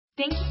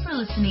Thank you for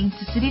listening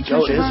to City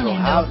Go Church of Israel.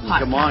 Orlando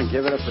podcast. Come on,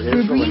 give it up for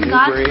We're Israel. bringing and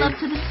God's Newbury. love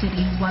to the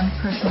city one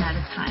person at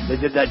a time. They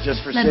did that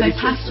just for Led City by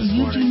Church Pastor this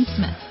morning. Eugene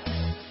Smith.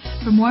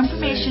 For more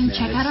information, Amen.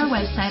 check out our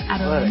website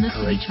at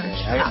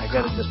orlandocitychurch.com. I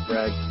got to just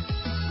brag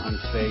on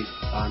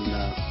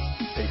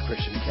Faith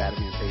Christian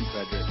Academy and Faith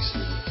Fredericks.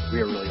 We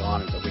are really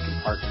honored that we can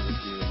partner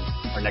with you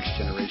in our Next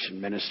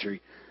Generation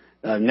ministry.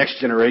 Next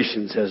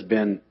Generations has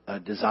been a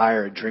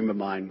desire, a dream of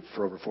mine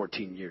for over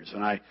 14 years.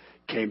 When I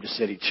came to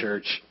City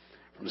Church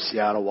from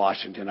Seattle,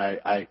 Washington,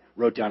 I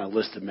wrote down a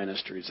list of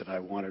ministries that I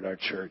wanted our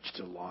church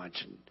to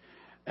launch,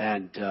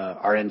 and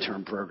our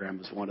intern program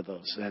was one of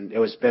those. And it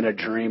has been a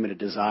dream and a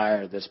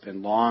desire that's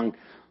been long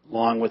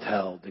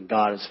withheld, and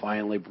God has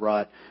finally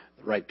brought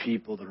the right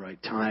people, the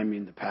right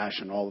timing, the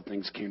passion, all the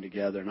things came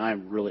together, and I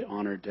am really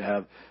honored to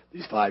have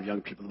these 5 young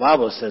people. The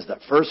Bible says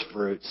that first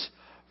fruits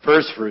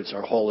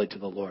are holy to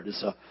the Lord. And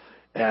so,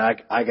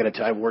 and I got to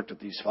tell you, I've worked with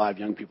these 5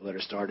 young people that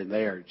are starting.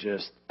 They are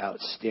just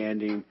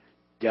outstanding,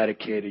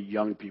 dedicated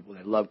young people.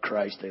 They love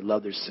Christ. They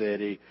love their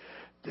city.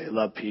 They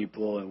love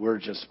people. And we're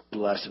just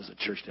blessed as a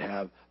church to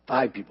have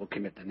 5 people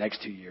commit the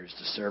next 2 years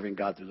to serving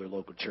God through their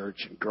local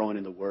church and growing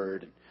in the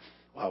Word. And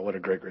wow, what a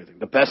great thing.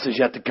 The best is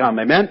yet to come.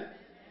 Amen?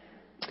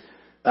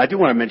 I do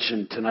want to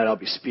mention tonight I'll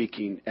be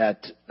speaking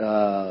at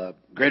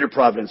Greater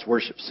Providence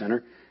Worship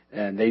Center.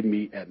 And they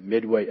meet at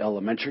Midway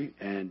Elementary,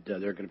 and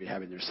they're going to be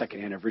having their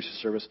second anniversary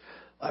service.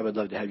 I would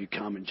love to have you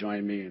come and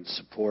join me and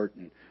support,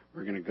 and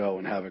we're going to go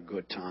and have a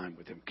good time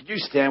with them. Could you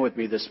stand with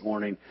me this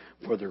morning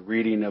for the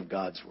reading of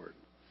God's Word?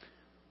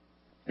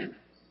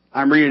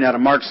 I'm reading out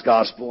of Mark's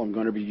Gospel. I'm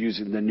going to be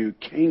using the New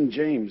King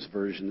James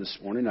Version this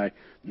morning. I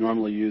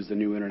normally use the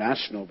New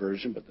International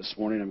Version, but this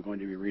morning I'm going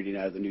to be reading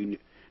out of the New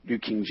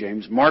King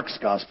James. Mark's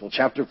Gospel,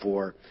 chapter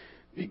 4,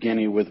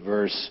 beginning with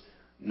verse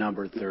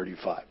number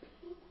 35.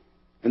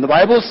 And the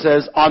Bible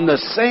says, on the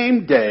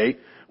same day,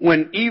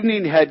 when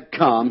evening had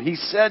come, he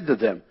said to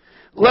them,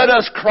 let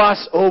us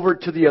cross over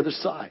to the other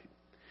side.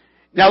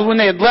 Now when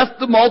they had left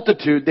the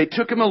multitude, they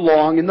took him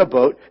along in the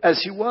boat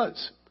as he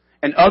was.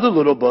 And other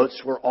little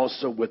boats were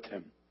also with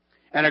him.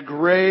 And a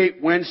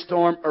great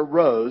windstorm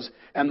arose,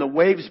 and the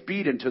waves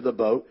beat into the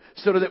boat,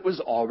 so that it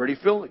was already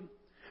filling.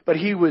 But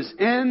he was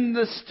in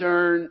the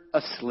stern,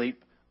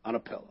 asleep on a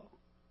pillow.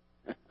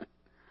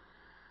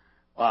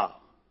 Wow.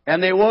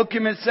 And they woke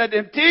him and said to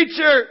him,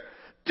 Teacher,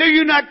 do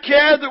you not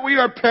care that we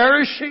are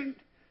perishing?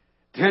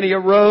 Then he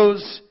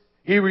arose,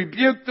 he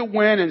rebuked the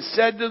wind and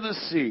said to the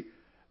sea,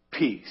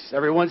 Peace.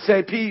 Everyone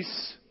say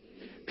peace.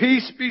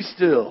 Peace be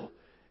still.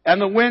 And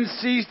the wind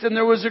ceased and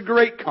there was a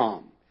great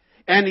calm.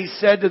 And he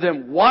said to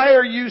them, Why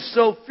are you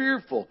so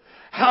fearful?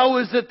 How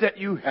is it that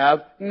you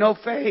have no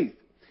faith?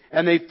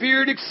 And they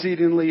feared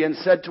exceedingly and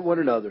said to one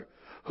another,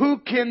 Who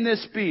can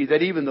this be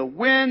that even the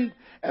wind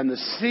and the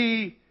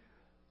sea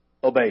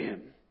obey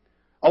him?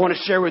 I want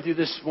to share with you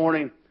this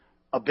morning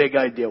a big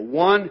idea.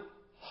 One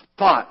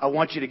thought I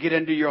want you to get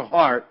into your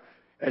heart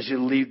as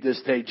you leave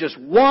this day. Just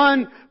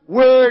one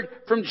word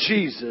from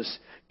Jesus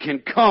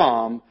can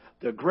calm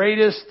the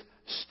greatest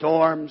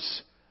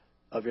storms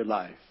of your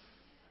life.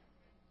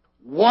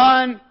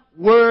 One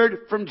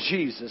word from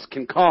Jesus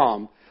can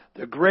calm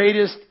the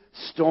greatest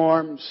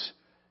storms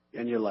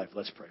in your life.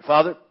 Let's pray.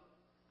 Father,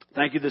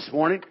 thank you this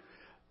morning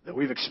that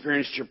we've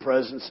experienced your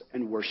presence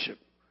and worship.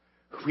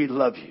 We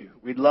love you.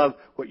 We love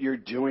what you're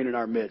doing in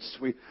our midst.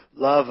 We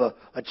love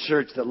a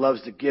church that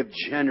loves to give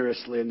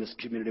generously in this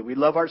community. We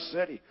love our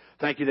city.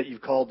 Thank you that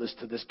you've called us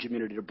to this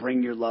community to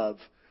bring your love.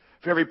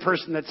 For every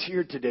person that's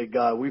here today,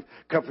 God, we've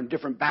come from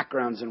different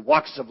backgrounds and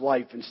walks of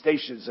life and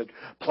stations and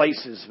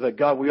places. But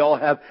God, we all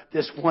have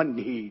this one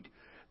need,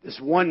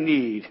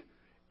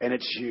 and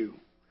it's you.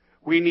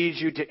 We need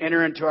you to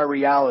enter into our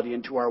reality,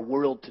 into our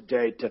world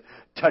today, to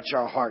touch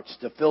our hearts,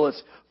 to fill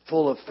us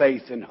full of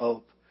faith and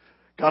hope.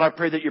 God, I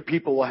pray that your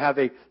people will have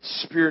a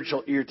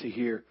spiritual ear to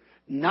hear.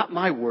 Not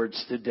my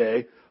words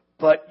today,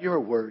 but your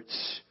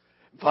words.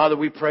 Father,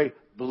 we pray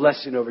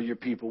blessing over your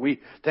people. We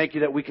thank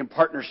you that we can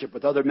partnership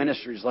with other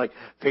ministries like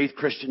Faith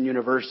Christian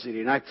University.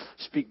 And I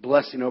speak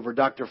blessing over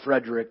Dr.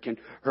 Frederick and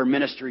her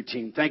ministry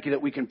team. Thank you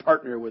that we can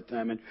partner with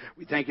them. And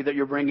we thank you that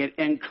you're bringing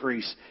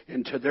increase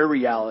into their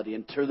reality,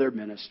 into their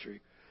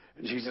ministry.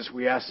 And Jesus,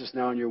 we ask this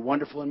now in your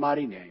wonderful and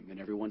mighty name. And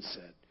everyone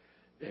said,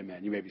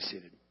 amen. You may be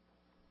seated.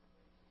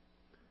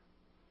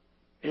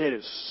 It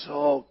is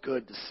so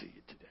good to see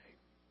you today.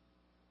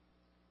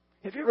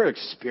 Have you ever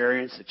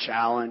experienced a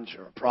challenge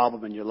or a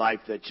problem in your life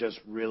that just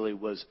really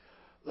was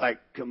like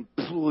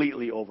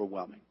completely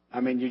overwhelming?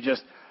 I mean,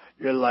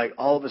 you're like,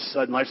 all of a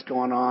sudden life's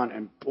going on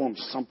and boom,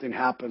 something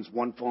happens.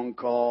 One phone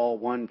call,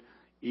 one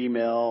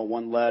email,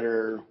 one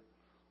letter,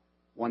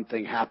 one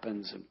thing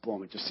happens and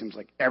boom, it just seems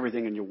like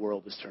everything in your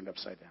world is turned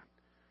upside down.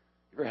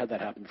 You ever had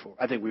that happen before?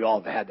 I think we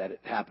all have had that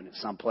happen at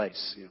some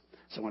place. You know,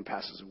 someone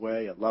passes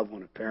away, a loved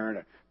one, a parent,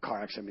 a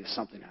car accident,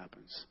 something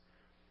happens.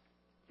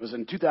 It was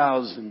in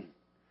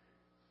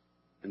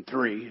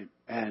 2003,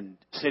 and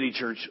City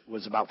Church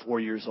was about 4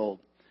 years old.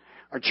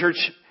 Our church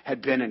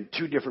had been in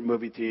 2 different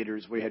movie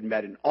theaters. We had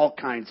met in all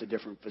kinds of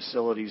different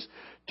facilities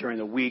during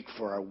the week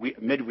for our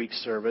midweek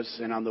service,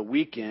 and on the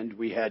weekend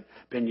we had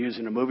been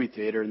using a movie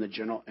theater in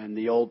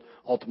the old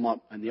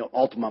Altamont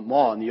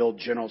Mall, in the old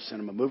General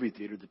Cinema movie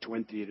theater, the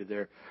Twin Theater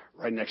there,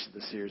 right next to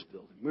the Sears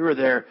building. We were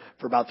there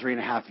for about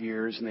 3.5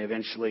 years, and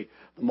the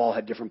mall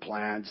had different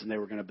plans, and they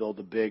were going to build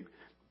a big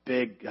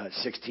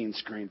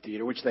 16-screen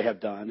theater, which they have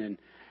done,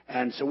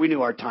 and so we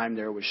knew our time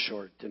there was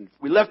short. And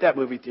we left that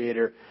movie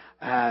theater,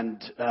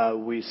 and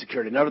we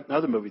secured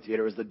another movie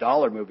theater. It was the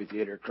Dollar movie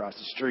theater across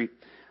the street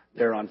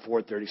there on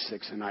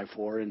 436 and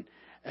I-4.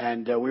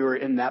 And we were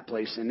in that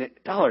place. And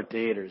Dollar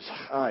theaters,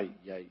 I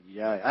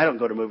don't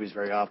go to movies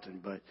very often,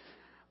 but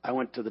I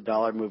went to the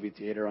Dollar movie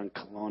theater on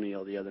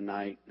Colonial the other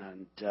night,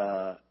 and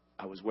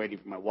I was waiting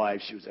for my wife.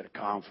 She was at a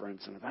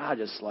conference, and I thought, I'll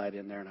just slide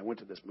in there. And I went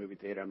to this movie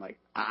theater. I'm like,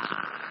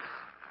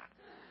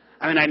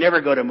 I mean, I never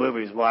go to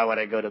movies. Why would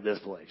I go to this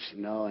place?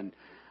 You know,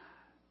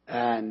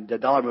 and the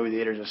Dollar movie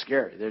theaters are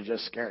scary. They're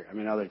just scary. I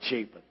mean, they're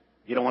cheap, but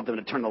you don't want them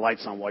to turn the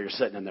lights on while you're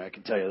sitting in there. I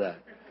can tell you that.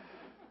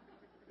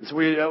 And so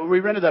we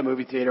rented that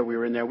movie theater. We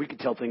were in there. We could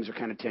tell things are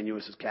kind of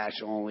tenuous as cash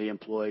only,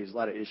 employees, a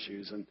lot of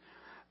issues,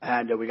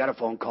 and we got a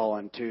phone call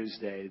on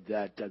Tuesday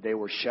that they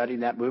were shutting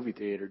that movie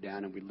theater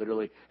down, and we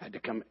literally had to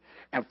come.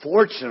 And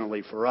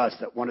fortunately for us,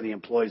 that one of the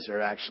employees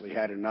there actually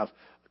had enough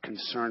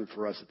concern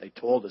for us that they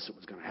told us it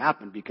was going to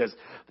happen, because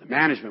the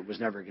management was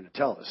never going to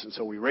tell us. And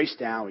so we raced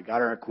down, we got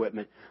our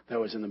equipment that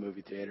was in the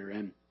movie theater,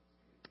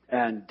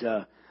 and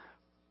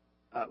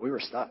we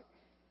were stuck.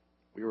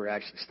 We were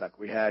actually stuck.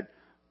 We had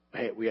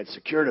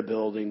secured a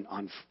building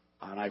on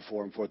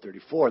I-4 and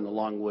 434 in the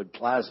Longwood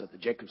Plaza, the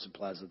Jacobson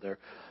Plaza there,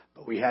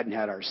 but we hadn't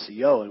had our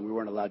CO, and we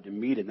weren't allowed to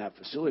meet in that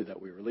facility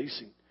that we were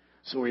leasing.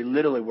 So we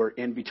literally were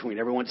in between.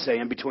 Everyone say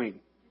in between.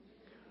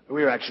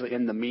 We were actually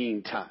in the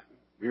meantime.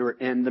 We were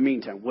in the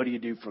meantime. What do you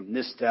do from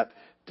this step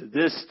to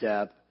this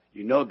step?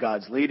 You know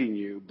God's leading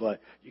you, but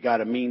you got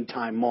a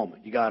meantime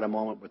moment. You got a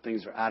moment where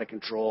things are out of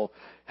control.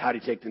 How do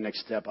you take the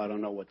next step? I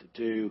don't know what to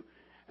do.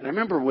 And I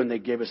remember when they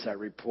gave us that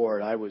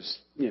report, I was,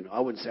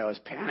 I wouldn't say I was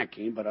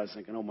panicking, but I was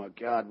thinking, oh my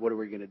God, what are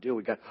we going to do?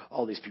 We got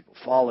all these people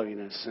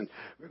following us, and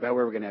we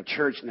were going to have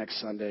church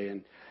next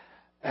Sunday.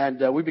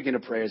 And we began to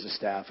pray as a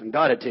staff. And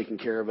God had taken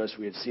care of us.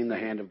 We had seen the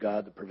hand of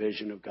God, the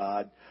provision of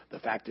God. The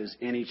fact is,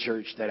 any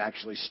church that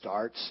actually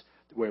starts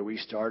where we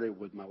started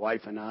with my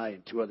wife and I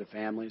and 2 other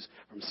families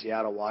from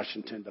Seattle,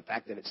 Washington, the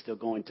fact that it's still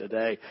going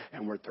today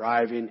and we're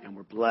thriving and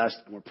we're blessed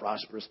and we're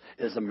prosperous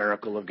is a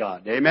miracle of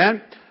God.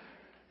 Amen?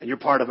 And you're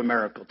part of a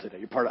miracle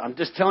today. I'm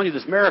just telling you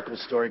this miracle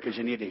story because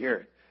you need to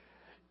hear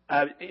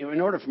it.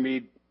 In order for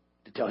me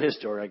to tell his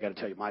story, I got to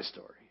tell you my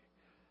story.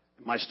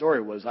 My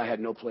story was I had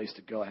no place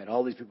to go. I had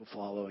all these people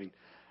following,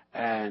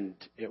 and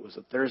it was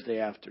a Thursday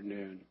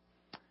afternoon.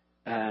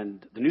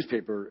 And the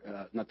newspaper,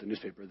 one of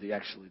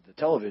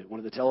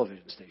the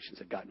television stations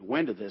had gotten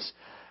wind of this.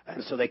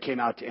 And so they came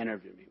out to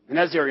interview me. And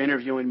as they were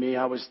interviewing me,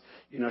 I was,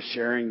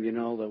 sharing,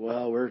 that,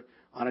 we're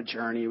on a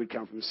journey. We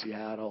come from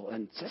Seattle.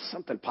 And just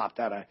something popped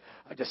out. I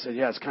just said,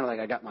 it's kind of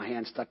like I got my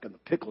hand stuck in the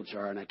pickle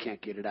jar and I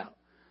can't get it out.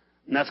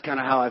 And that's kind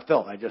of how I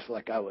felt. I just felt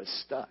like I was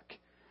stuck.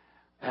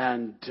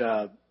 And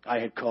I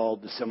had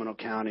called the Seminole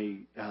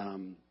County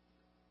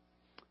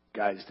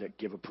guys that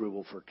give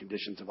approval for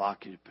conditions of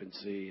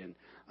occupancy, and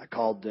I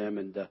called them,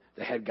 and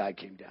the head guy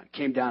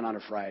came down on a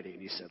Friday,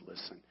 and he said,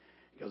 listen,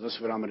 he goes, this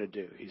is what I'm going to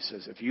do. He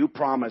says, if you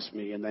promise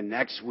me, and then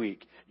next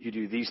week you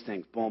do these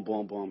things, boom,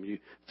 boom, boom, you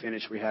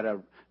finish, we had a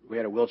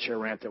wheelchair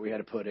ramp that we had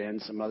to put in,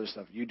 some other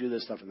stuff, you do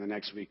this stuff, and the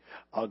next week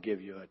I'll give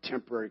you a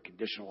temporary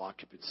conditional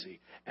occupancy,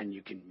 and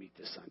you can meet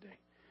this Sunday.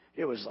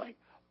 It was like,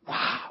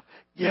 wow,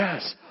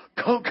 yes,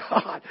 oh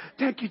God,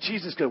 thank you,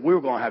 Jesus, because we were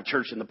going to have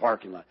church in the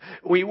parking lot.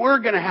 We were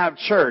going to have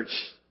church,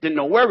 didn't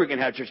know where we were going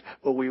to have church,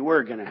 but we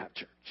were going to have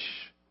church.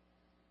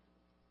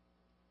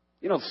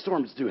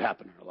 Storms do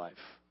happen in our life.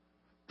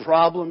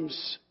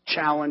 Problems,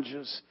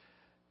 challenges,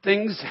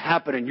 things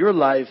happen in your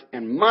life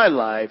and my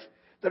life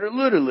that are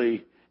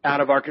literally out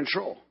of our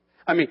control.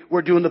 I mean,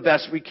 we're doing the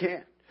best we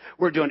can.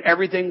 We're doing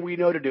everything we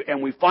know to do.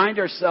 And we find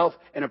ourselves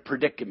in a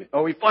predicament.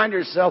 Or we find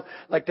ourselves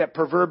like that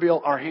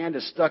proverbial, our hand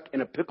is stuck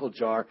in a pickle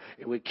jar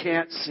and we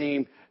can't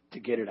seem to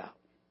get it out.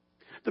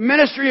 The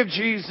ministry of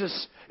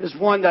Jesus is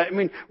one that,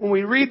 when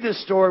we read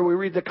this story, we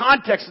read the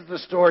context of the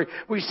story,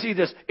 we see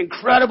this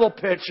incredible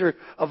picture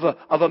of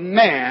a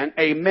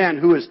man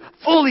who is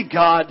fully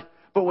God,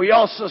 but we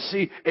also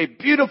see a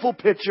beautiful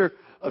picture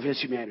of his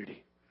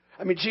humanity.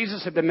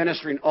 Jesus had been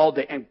ministering all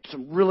day, and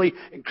some really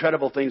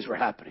incredible things were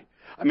happening.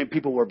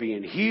 People were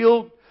being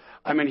healed.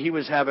 He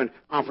was having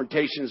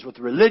confrontations with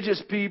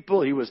religious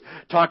people. He was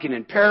talking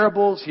in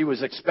parables. He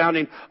was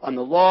expounding on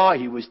the law.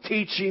 He was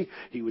teaching.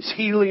 He was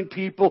healing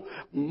people.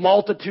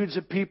 Multitudes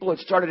of people had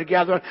started to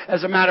gather.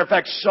 As a matter of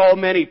fact, so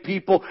many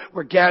people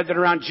were gathered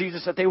around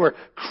Jesus that they were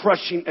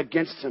crushing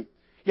against him.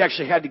 He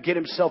actually had to get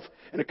himself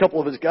and a couple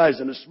of his guys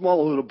in a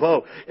small little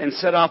boat and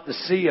set off the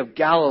Sea of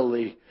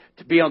Galilee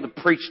to be able to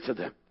preach to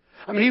them.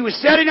 He was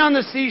sitting on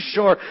the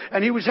seashore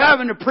and he was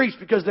having to preach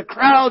because the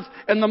crowds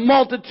and the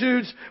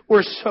multitudes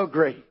were so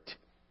great.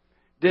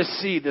 This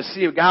sea, the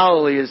Sea of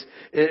Galilee,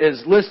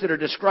 is listed or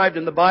described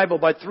in the Bible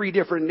by 3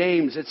 different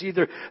names. It's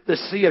either the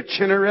Sea of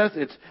Chinnereth,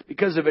 it's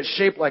because of its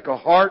shape like a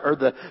heart, or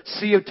the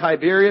Sea of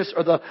Tiberias,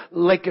 or the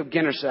Lake of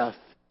Gennesaret.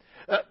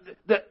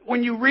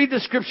 When you read the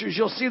Scriptures,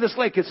 you'll see this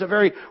lake. It's a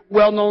very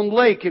well-known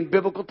lake in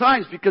biblical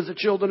times because the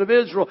children of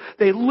Israel,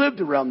 they lived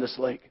around this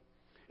lake.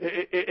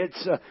 It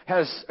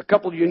has a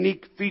couple of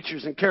unique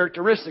features and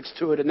characteristics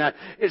to it, in that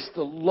it's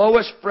the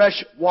lowest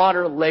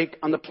freshwater lake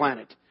on the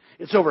planet.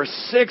 It's over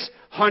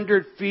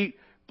 600 feet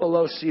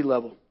below sea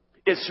level.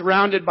 It's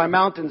surrounded by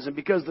mountains, and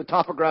because of the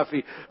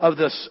topography of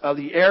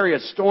the area,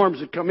 storms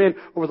would come in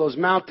over those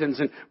mountains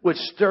and would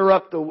stir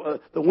up,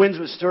 the winds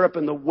would stir up,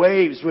 and the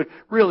waves would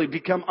really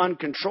become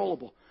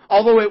uncontrollable.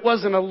 Although it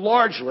wasn't a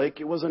large lake,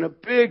 it wasn't a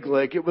big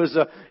lake, it was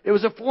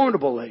a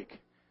formidable lake.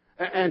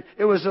 And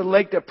it was a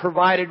lake that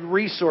provided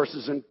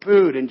resources and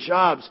food and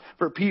jobs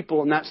for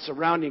people in that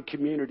surrounding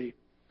community.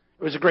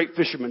 It was a great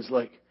fisherman's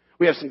lake.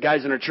 We have some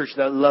guys in our church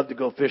that love to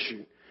go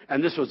fishing.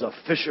 And this was a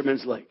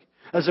fisherman's lake.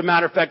 As a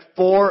matter of fact,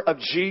 4 of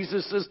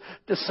Jesus'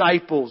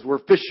 disciples were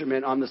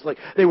fishermen on this lake.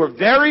 They were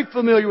very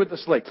familiar with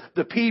this lake.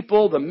 The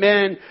people, the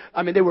men,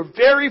 they were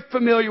very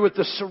familiar with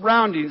the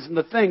surroundings and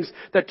the things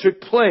that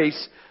took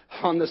place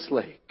on this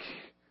lake.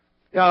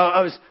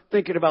 I was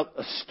thinking about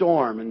a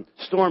storm and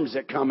storms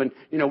that come. And,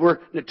 we're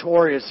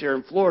notorious here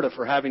in Florida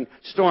for having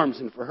storms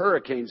and for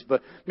hurricanes.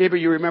 But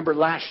maybe you remember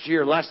last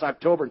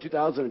October in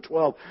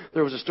 2012,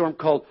 there was a storm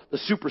called the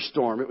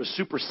Superstorm. It was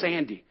Super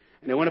Sandy.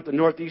 And it went up the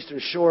northeastern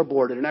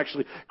shoreboard, and it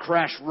actually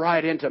crashed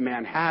right into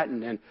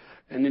Manhattan.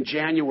 And in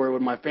January,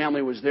 when my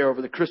family was there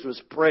over the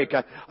Christmas break,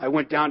 I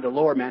went down to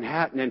Lower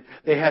Manhattan, and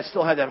they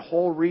still had that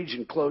whole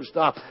region closed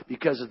off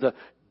because of the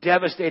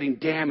devastating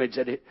damage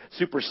that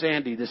Super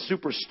Sandy, this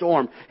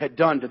superstorm, had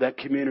done to that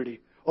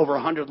community. Over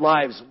 100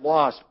 lives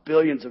lost,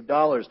 billions of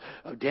dollars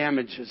of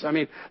damages.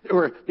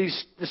 The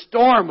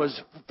storm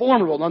was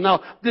formidable.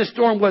 Now, this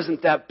storm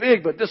wasn't that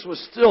big, but this was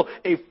still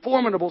a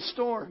formidable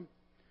storm.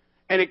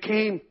 And it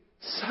came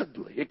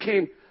suddenly. It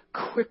came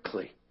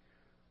quickly.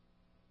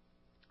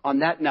 On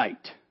that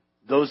night,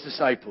 those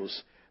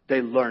disciples, they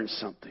learned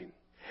something.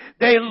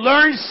 They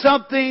learned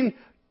something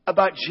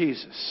about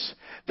Jesus.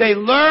 They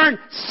learned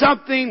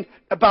something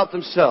about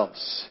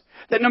themselves.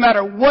 That no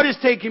matter what is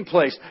taking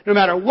place, no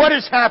matter what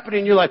is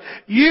happening in your life,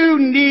 you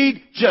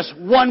need just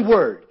one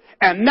word.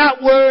 And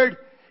that word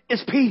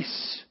is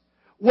peace.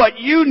 What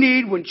you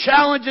need when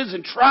challenges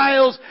and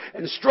trials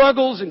and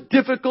struggles and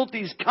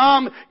difficulties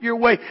come your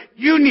way,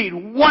 you need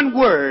one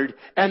word,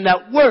 and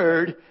that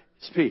word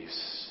is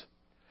peace.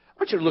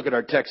 I want you to look at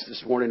our text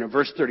this morning in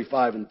verse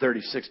 35 and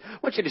 36. I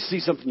want you to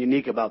see something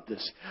unique about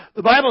this.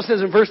 The Bible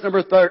says in verse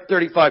number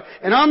 35,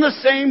 "And on the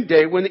same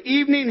day, when the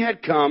evening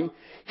had come,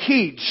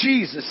 He,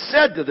 Jesus,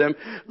 said to them,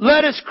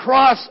 'Let us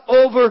cross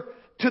over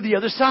to the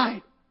other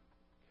side.'"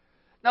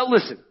 Now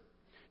listen,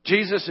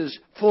 Jesus is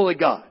fully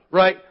God,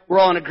 right? We're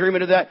all in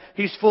agreement of that.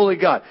 He's fully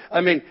God.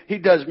 He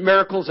does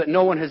miracles that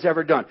no one has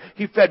ever done.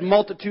 He fed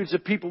multitudes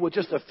of people with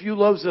just a few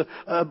loaves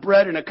of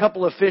bread and a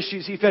couple of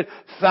fishes. He fed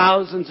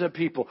thousands of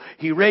people.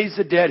 He raised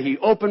the dead. He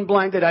opened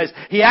blinded eyes.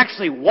 He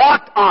actually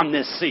walked on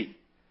this sea.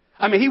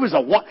 He was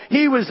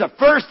the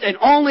first and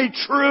only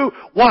true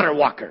water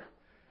walker.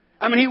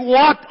 He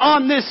walked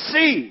on this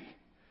sea.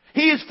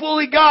 He is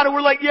fully God. And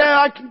we're like, yeah,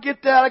 I can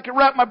get that. I can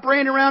wrap my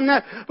brain around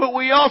that. But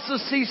we also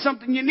see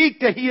something unique,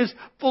 that He is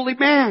fully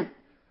man.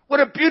 What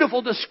a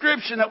beautiful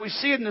description that we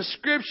see in the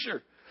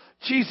Scripture.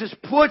 Jesus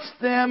puts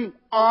them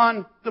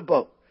on the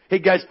boat. Hey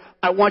guys,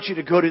 I want you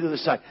to go to the other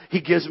side. He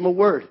gives them a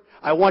word.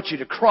 I want you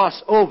to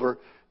cross over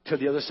to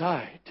the other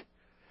side.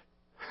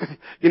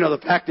 The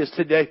fact is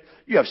today,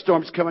 you have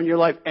storms come in your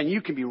life, and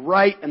you can be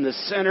right in the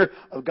center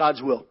of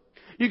God's will.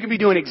 You can be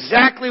doing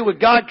exactly what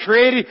God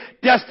created,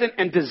 destined,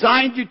 and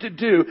designed you to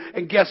do.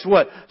 And guess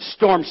what?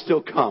 Storms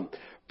still come.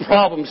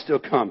 Problems still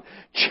come.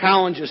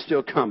 Challenges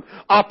still come.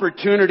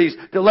 Opportunities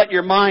to let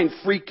your mind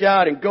freak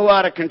out and go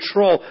out of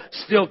control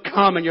still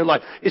come in your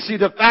life. You see,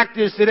 the fact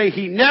is today,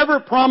 He never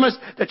promised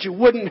that you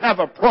wouldn't have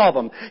a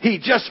problem. He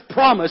just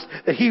promised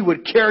that He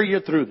would carry you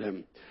through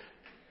them.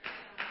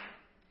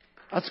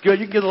 That's good.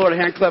 You can give the Lord a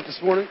hand clap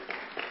this morning.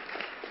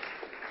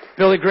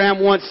 Billy Graham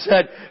once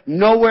said,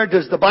 "Nowhere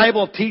does the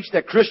Bible teach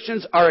that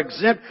Christians are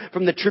exempt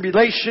from the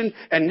tribulation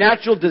and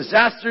natural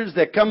disasters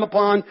that come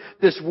upon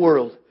this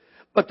world.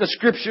 But the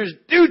Scriptures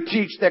do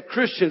teach that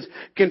Christians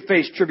can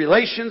face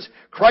tribulations,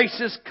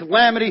 crisis,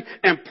 calamity,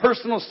 and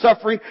personal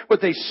suffering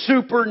with a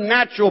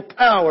supernatural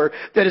power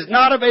that is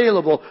not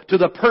available to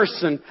the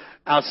person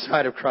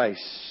outside of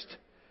Christ."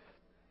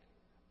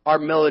 Our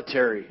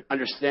military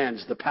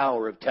understands the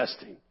power of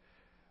testing.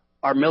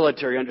 Our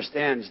military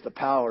understands the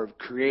power of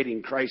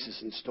creating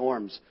crisis and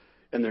storms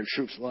in their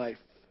troops' life.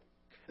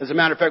 As a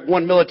matter of fact,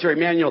 one military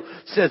manual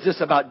says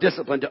this about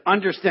discipline. To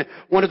understand,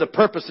 one of the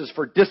purposes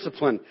for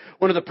discipline,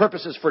 one of the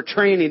purposes for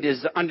training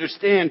is to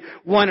understand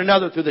one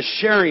another through the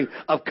sharing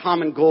of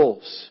common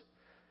goals.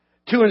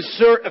 To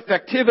ensure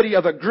effectivity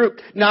of a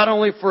group, not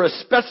only for a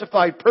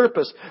specified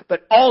purpose,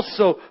 but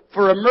also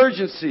for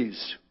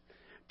emergencies.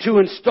 to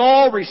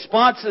install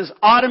responses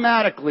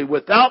automatically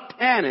without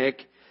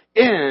panic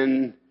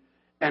in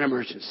an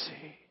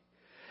emergency.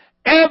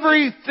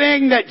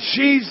 Everything that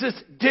Jesus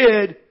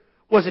did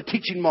was a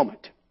teaching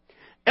moment.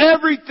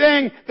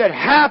 Everything that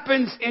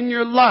happens in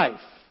your life,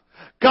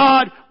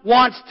 God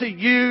wants to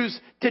use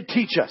to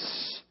teach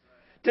us.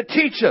 To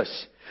teach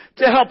us.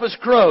 To help us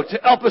grow. To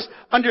help us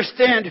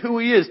understand who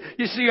He is.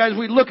 You see, as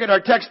we look at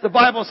our text, the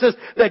Bible says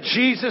that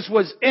Jesus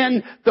was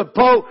in the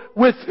boat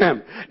with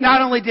them.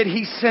 Not only did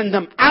He send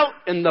them out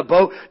in the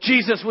boat,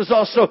 Jesus was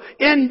also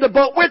in the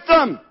boat with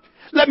them.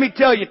 Let me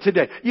tell you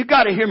today, you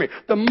got to hear me.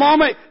 The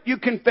moment you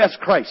confess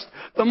Christ,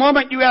 the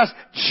moment you ask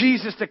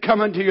Jesus to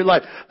come into your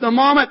life, the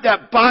moment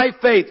that by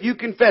faith you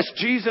confess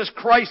Jesus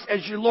Christ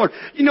as your Lord,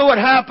 you know what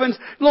happens?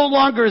 No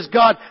longer is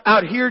God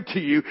out here to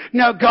you.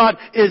 Now God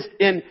is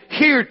in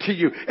here to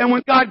you. And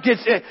when God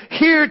gets in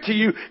here to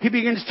you, He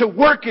begins to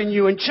work in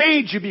you and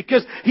change you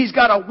because He's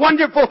got a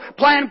wonderful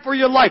plan for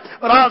your life.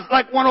 But I was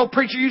like one old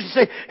preacher used to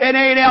say, it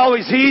ain't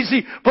always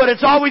easy, but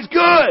it's always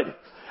good.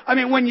 I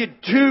mean, when you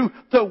do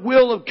the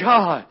will of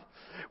God,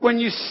 when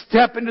you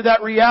step into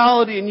that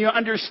reality and you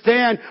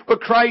understand what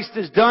Christ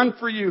has done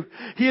for you,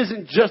 He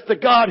isn't just the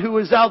God who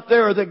is out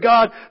there or the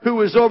God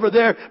who is over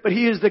there, but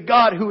He is the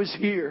God who is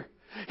here.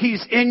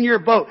 He's in your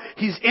boat.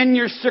 He's in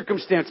your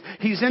circumstance.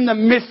 He's in the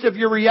midst of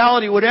your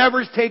reality.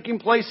 Whatever's taking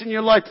place in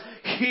your life,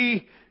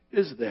 He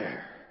is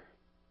there.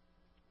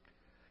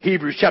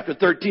 Hebrews chapter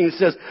 13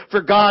 says,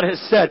 for God has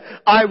said,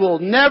 I will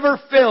never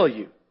fail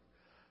you.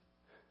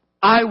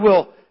 I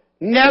will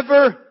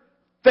never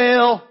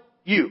fail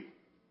you.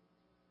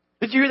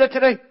 Did you hear that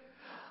today?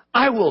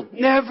 I will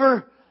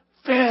never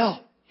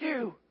fail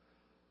you.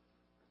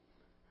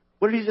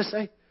 What did He just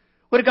say?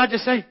 What did God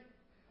just say?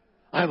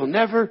 I will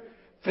never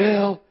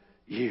fail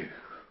you.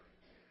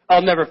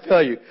 I'll never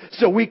fail you.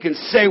 So we can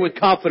say with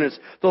confidence,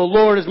 the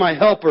Lord is my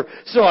helper,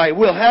 so I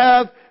will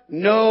have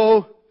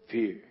no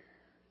fear.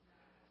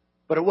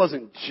 But it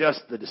wasn't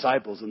just the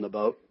disciples in the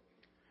boat.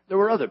 There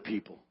were other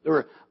people. There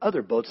were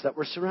other boats that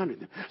were surrounding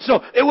them.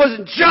 So it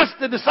wasn't just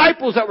the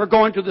disciples that were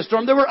going through the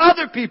storm. There were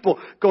other people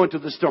going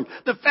through the storm.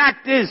 The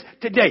fact is,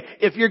 today,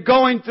 if you're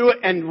going through it,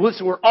 and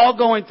listen, we're all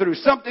going through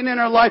something in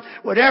our life,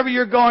 whatever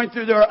you're going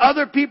through, there are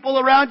other people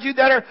around you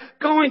that are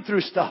going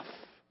through stuff.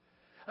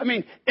 I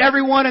mean,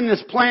 everyone in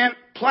this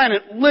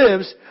planet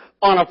lives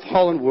on a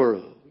fallen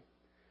world.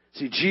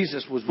 See,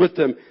 Jesus was with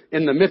them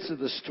in the midst of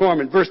the storm.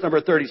 In verse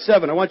number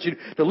 37, I want you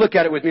to look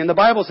at it with me. And the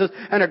Bible says,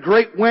 and a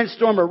great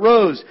windstorm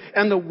arose,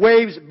 and the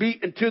waves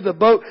beat into the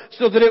boat,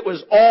 so that it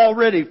was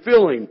already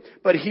filling.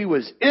 But He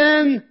was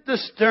in the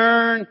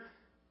stern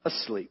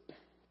asleep.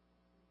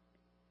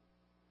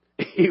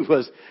 He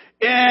was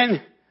in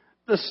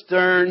the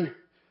stern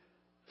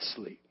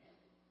asleep.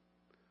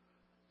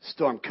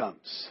 Storm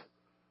comes.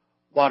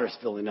 Water's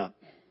filling up.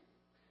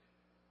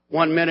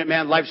 1 minute,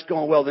 man, life's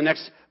going well. The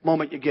next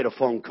moment you get a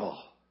phone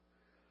call.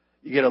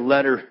 You get a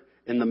letter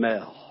in the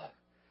mail.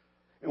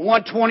 In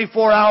one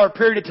 24-hour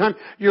period of time,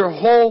 your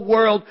whole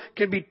world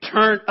can be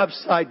turned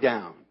upside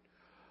down.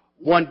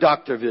 One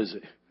doctor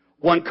visit,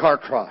 one car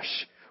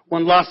crash,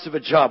 one loss of a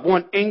job,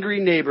 one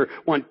angry neighbor,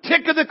 one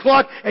tick of the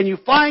clock, and you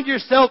find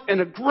yourself in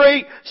a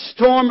great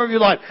storm of your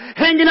life,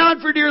 hanging on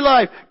for dear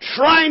life,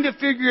 trying to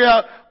figure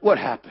out what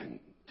happened.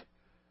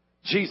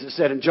 Jesus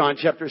said in John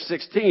chapter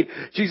 16,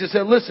 Jesus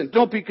said, listen,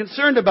 don't be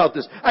concerned about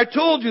this. I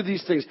told you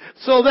these things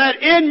so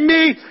that in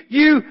me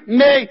you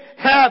may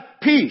have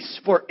peace.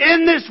 For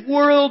in this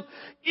world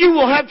you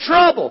will have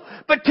trouble.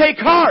 But take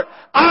heart.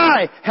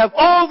 I have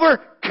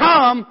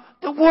overcome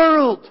the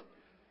world.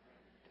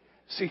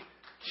 See,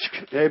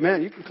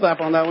 amen. You can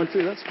clap on that one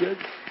too. That's good.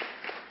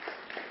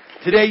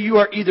 Today you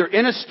are either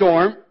in a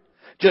storm,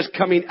 just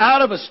coming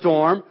out of a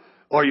storm,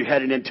 or you're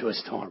heading into a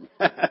storm.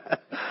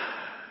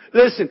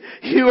 Listen,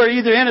 you are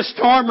either in a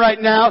storm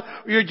right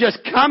now, or you're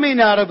just coming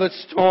out of a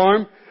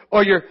storm,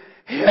 or you're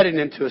heading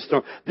into a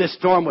storm. This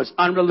storm was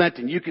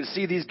unrelenting. You can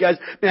see these guys,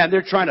 man,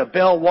 they're trying to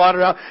bail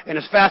water out, and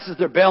as fast as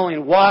they're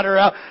bailing water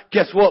out,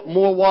 guess what?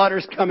 More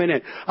water's coming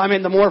in. I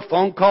mean, the more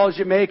phone calls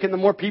you make and the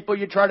more people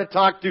you try to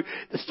talk to,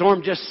 the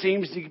storm just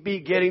seems to be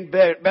getting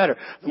better.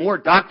 The more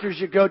doctors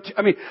you go to.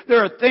 I mean,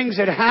 there are things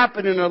that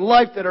happen in our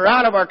life that are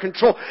out of our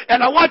control.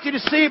 And I want you to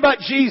see about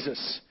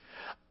Jesus.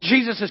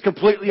 Jesus is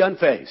completely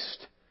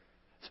unfazed.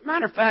 As a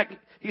matter of fact,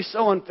 He's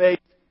so unfazed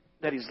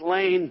that He's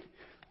laying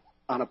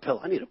on a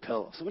pillow. I need a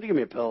pillow. Somebody give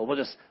me a pillow.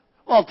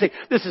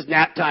 This is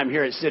nap time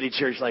here at City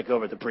Church like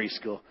over at the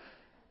preschool.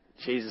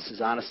 Jesus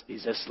is honest.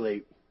 He's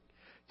asleep.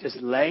 Just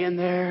laying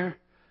there,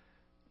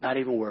 not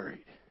even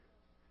worried.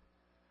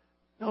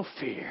 No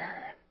fear.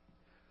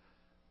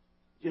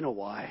 You know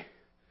why?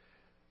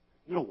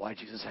 You know why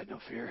Jesus had no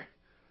fear?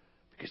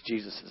 Because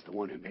Jesus is the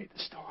one who made the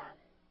storm.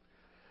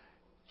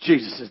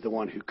 Jesus is the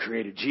one who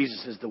created.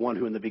 Jesus is the one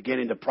who in the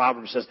beginning, the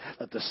Proverbs says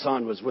that the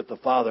Son was with the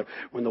Father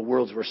when the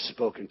worlds were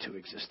spoken to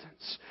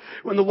existence.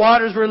 When the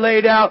waters were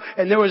laid out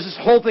and there was this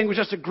whole thing was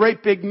just a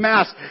great big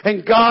mass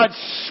and God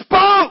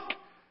spoke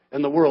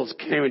and the worlds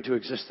came into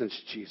existence,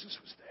 Jesus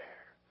was there.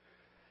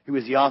 He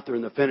was the author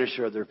and the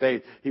finisher of their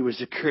faith. He was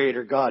the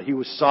creator God. He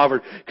was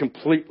sovereign,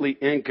 completely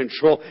in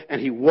control,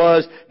 and He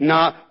was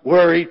not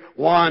worried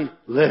one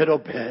little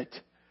bit.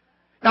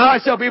 Now I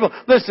tell people,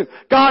 listen,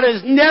 God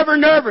is never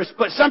nervous,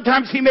 but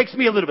sometimes He makes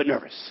me a little bit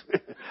nervous.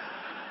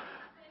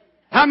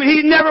 I mean,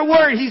 He's never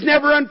worried. He's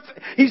never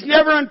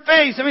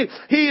unfazed. I mean,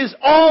 He is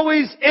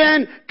always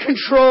in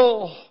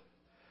control.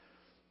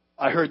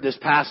 I heard this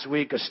past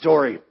week a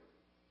story.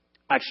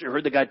 Actually, I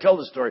heard the guy tell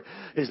the story.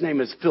 His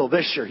name is Phil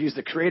Vischer. He's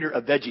the creator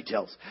of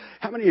VeggieTales.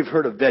 How many of you have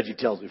heard of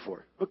VeggieTales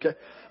before? Okay.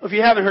 Well, if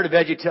you haven't heard of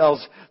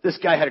VeggieTales, this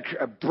guy had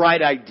a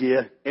bright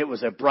idea. It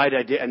was a bright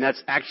idea, and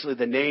that's actually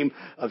the name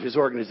of his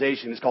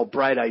organization. It's called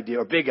Bright Idea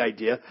or Big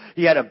Idea.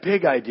 He had a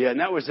big idea, and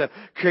that was to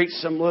create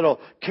some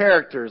little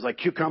characters like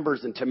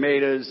cucumbers and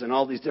tomatoes and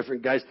all these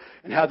different guys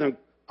and have them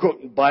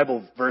quoting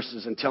Bible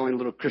verses and telling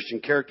little Christian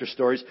character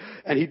stories.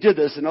 And he did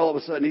this, and all of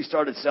a sudden he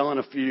started selling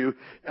a few.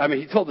 I mean,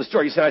 he told the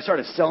story. He said, I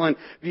started selling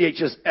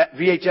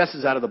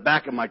VHSs out of the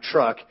back of my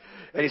truck.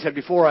 And he said,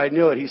 before I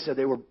knew it, he said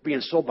they were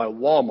being sold by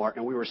Walmart,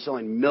 and we were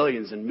selling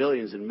millions and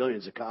millions and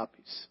millions of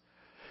copies.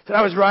 He said,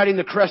 I was riding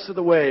the crest of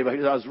the wave. I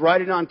was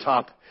riding on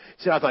top.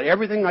 He said, I thought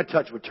everything I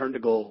touched would turn to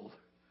gold.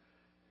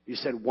 He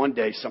said, one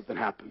day something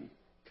happened.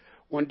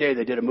 One day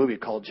they did a movie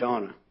called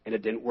Jonah, and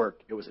it didn't work.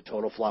 It was a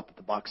total flop at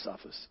the box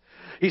office.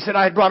 He said,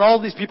 I had brought all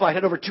these people. I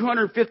had over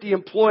 250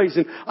 employees,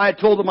 and I had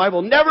told them, I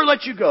will never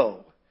let you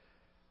go.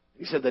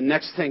 He said the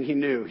next thing he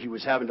knew, he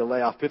was having to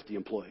lay off 50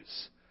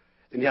 employees.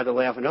 Then he had to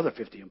lay off another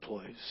 50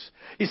 employees.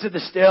 He said the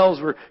sales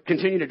were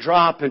continuing to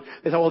drop, and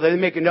they thought, well, they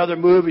make another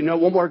movie,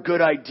 one more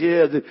good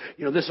idea, that,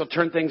 this will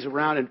turn things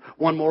around, and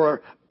one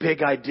more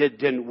big idea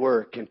didn't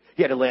work, and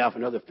he had to lay off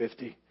another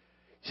 50. He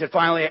said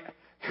finally,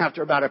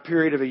 after about a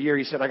period of a year,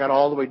 he said, I got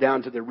all the way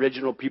down to the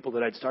original people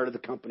that I'd started the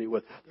company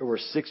with. There were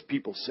 6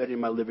 people sitting in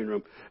my living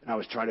room, and I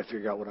was trying to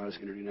figure out what I was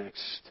going to do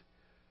next.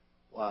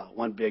 Wow,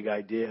 one big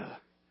idea.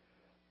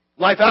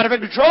 Life out of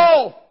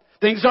control.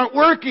 Things aren't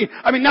working.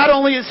 I mean, not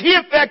only is he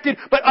affected,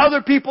 but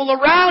other people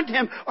around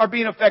him are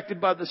being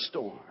affected by the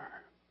storm.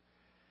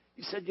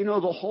 He said,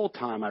 the whole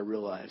time I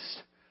realized,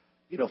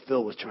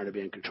 Phil was trying to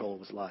be in control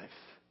of his life.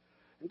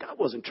 And God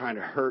wasn't trying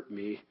to hurt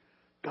me.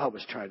 God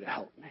was trying to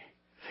help me.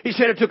 He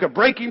said it took a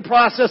breaking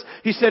process.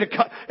 He said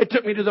it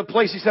took me to the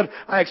place. He said,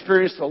 I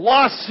experienced a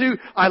lawsuit.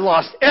 I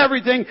lost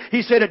everything.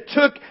 He said it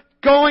took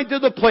going to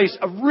the place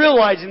of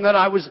realizing that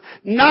I was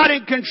not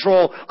in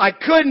control. I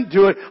couldn't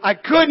do it. I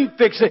couldn't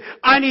fix it.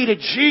 I needed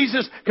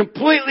Jesus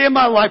completely in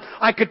my life.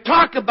 I could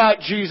talk about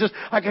Jesus.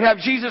 I could have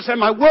Jesus in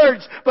my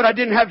words, but I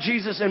didn't have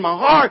Jesus in my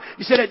heart.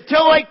 He said,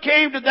 until I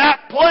came to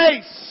that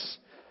place.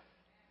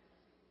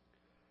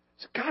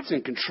 So God's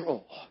in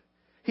control.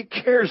 He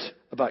cares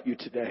about you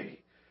today.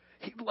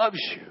 He loves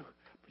you,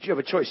 but you have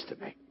a choice to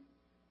make.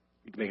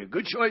 You can make a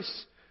good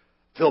choice.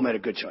 Phil made a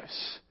good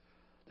choice.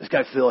 This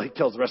guy, Phil, he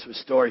tells the rest of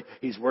his story.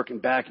 He's working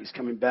back. He's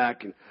coming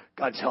back, and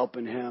God's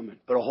helping him,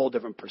 but a whole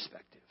different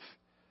perspective.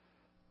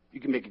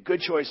 You can make a good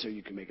choice, or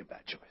you can make a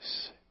bad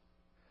choice.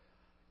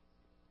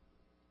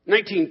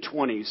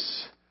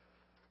 1920s,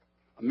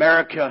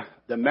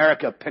 the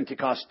America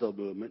Pentecostal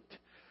movement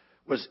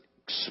was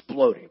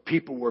exploding.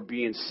 People were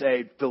being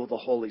saved, filled with the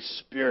Holy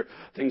Spirit.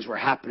 Things were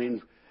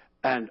happening.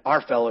 And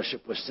our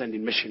fellowship was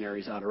sending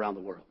missionaries out around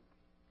the world.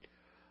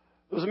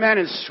 There was a man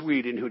in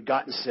Sweden who had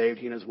gotten saved,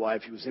 he and his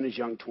wife. He was in his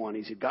young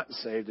 20s. He'd gotten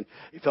saved, and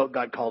he felt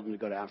God called him to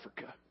go to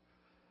Africa.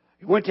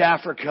 He went to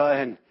Africa,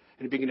 and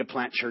he began to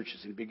plant churches,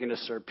 and he began to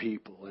serve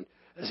people. And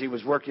as he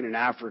was working in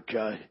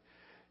Africa,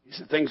 he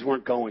said things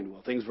weren't going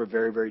well. Things were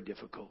very, very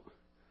difficult.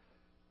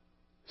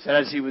 He said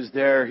as he was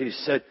there, he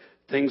said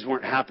things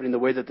weren't happening the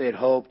way that they had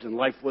hoped, and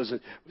life was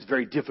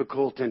very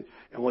difficult. And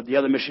with the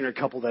other missionary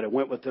couple that had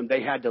went with them,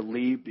 they had to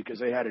leave because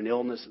they had an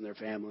illness in their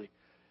family.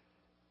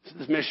 So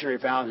this missionary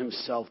found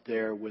himself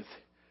there with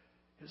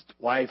his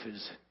wife,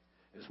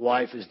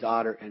 his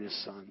daughter, and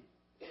his son.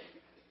 He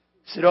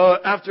said,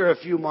 after a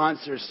few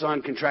months, their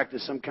son contracted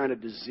some kind of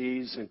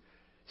disease, and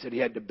he said he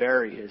had to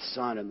bury his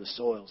son in the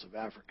soils of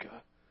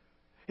Africa.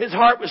 His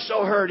heart was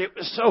so hurt.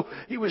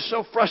 He was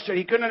so frustrated.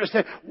 He couldn't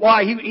understand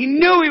why. He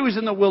knew he was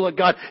in the will of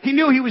God. He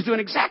knew he was doing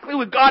exactly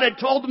what God had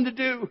told him to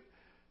do.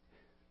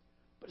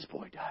 But his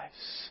boy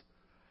dies.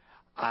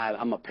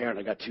 I'm a parent.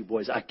 I got 2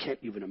 boys. I can't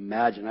even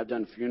imagine. I've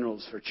done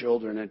funerals for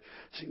children and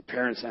seen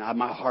parents, and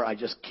my heart, I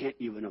just can't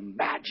even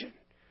imagine.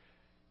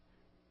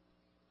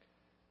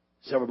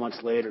 Several months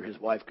later, his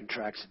wife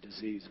contracts a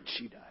disease, and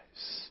she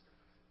dies.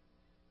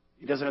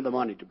 He doesn't have the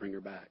money to bring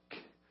her back.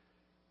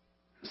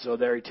 So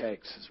there he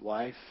takes his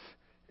wife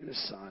and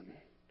his son,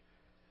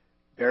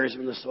 buries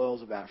him in the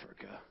soils of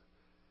Africa,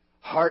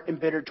 heart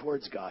embittered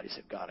towards God. He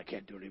said, God, I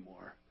can't do it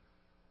anymore.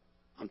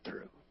 I'm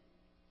through.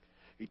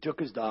 He took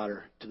his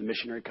daughter to the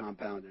missionary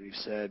compound, and he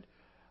said,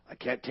 I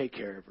can't take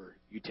care of her.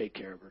 You take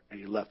care of her. And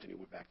he left, and he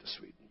went back to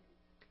Sweden.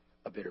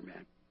 A bitter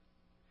man.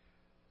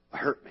 A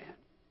hurt man.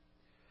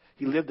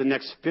 He lived the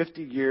next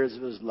 50 years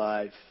of his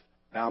life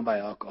bound by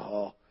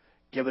alcohol,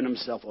 giving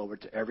himself over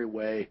to every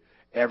way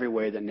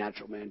that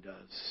natural man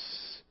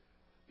does.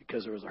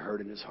 because there was a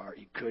hurt in his heart.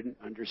 He couldn't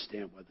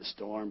understand why the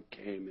storm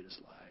came in his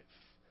life.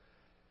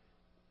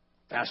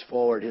 Fast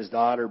forward, his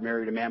daughter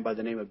married a man by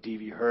the name of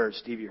D.V.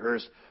 Hurst. D.V.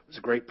 Hurst was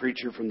a great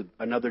preacher from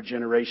another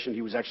generation.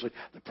 He was actually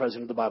the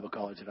president of the Bible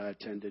college that I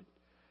attended.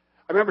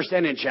 I remember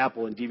standing in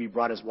chapel, and D.V.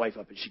 brought his wife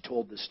up, and she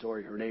told this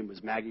story. Her name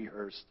was Maggie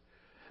Hurst.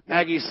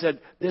 Maggie said,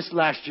 this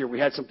last year we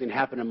had something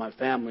happen in my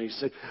family. She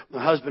said,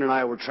 my husband and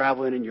I were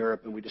traveling in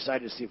Europe, and we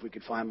decided to see if we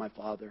could find my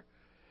father.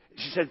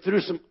 She said,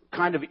 through some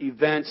kind of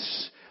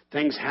events,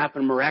 things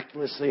happened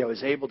miraculously. I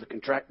was able to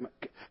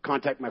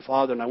contact my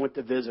father, and I went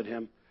to visit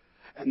him.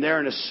 And there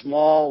in a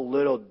small,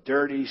 little,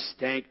 dirty,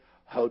 stank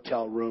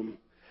hotel room,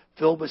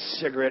 filled with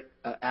cigarette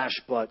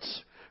ash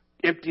butts,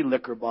 empty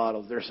liquor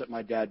bottles, there sat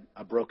my dad,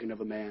 a broken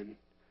of a man.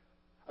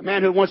 A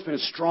man who had once been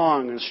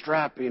strong and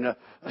strapping, a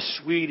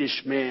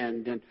Swedish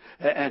man,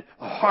 and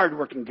a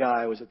hard-working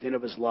guy was at the end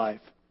of his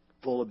life,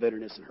 full of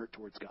bitterness and hurt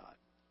towards God.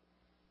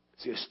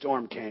 See, a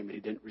storm came and he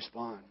didn't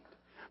respond.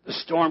 The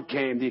storm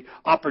came, the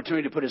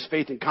opportunity to put his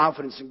faith and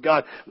confidence in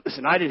God.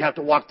 Listen, I didn't have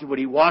to walk through what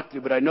he walked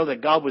through, but I know that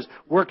God was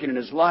working in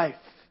his life.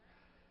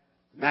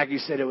 Maggie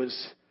said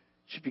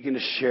she began to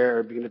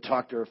share, began to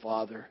talk to her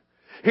father.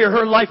 Here,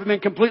 her life had been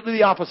completely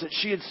the opposite.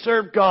 She had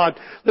served God.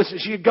 Listen,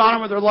 she had gone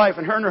on with her life,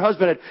 and her and her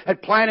husband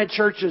had planted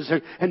churches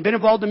and been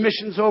involved in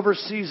missions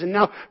overseas, and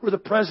now we're the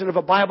president of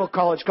a Bible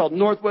college called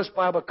Northwest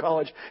Bible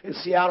College in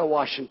Seattle,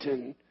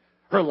 Washington.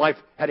 Her life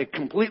had a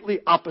completely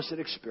opposite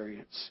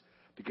experience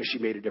because she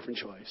made a different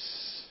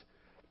choice.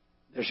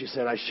 There she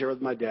said, I share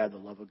with my dad the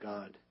love of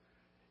God.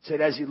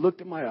 Said, as he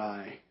looked in my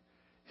eye,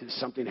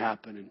 something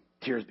happened, and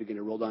tears began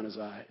to roll down his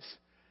eyes.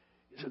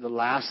 He said, the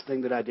last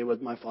thing that I did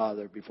with my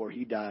father before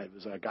he died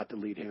was I got to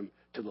lead him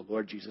to the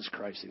Lord Jesus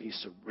Christ. And he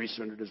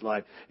resurrendered his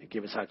life and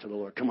gave his heart to the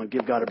Lord. Come on,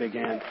 give God a big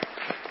hand.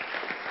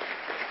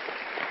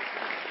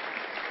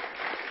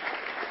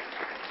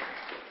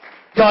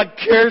 God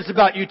cares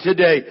about you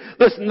today.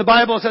 Listen, the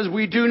Bible says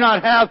we do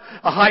not have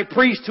a high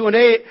priest who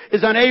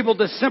is unable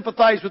to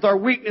sympathize with our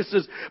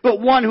weaknesses,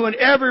 but one who in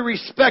every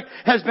respect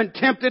has been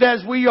tempted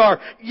as we are,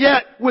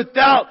 yet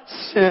without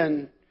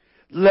sin.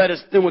 Let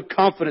us then with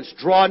confidence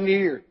draw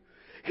near.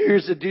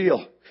 Here's the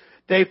deal.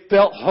 They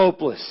felt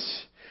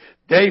hopeless.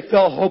 They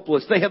felt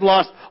hopeless. They had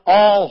lost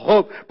all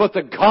hope. But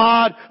the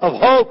God of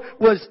hope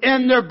was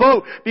in their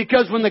boat.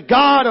 Because when the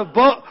God of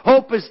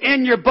hope is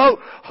in your boat,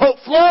 hope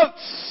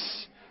floats.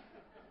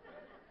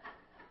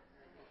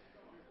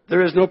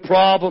 There is no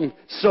problem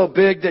so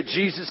big that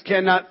Jesus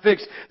cannot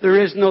fix.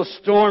 There is no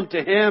storm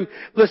to Him.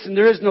 Listen,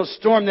 there is no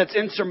storm that's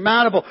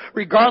insurmountable.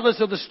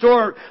 Regardless of the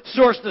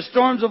source, the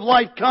storms of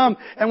life come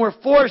and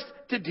we're forced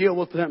to deal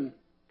with them.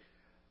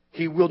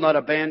 He will not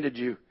abandon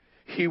you.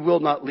 He will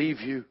not leave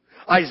you.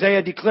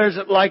 Isaiah declares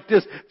it like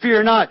this,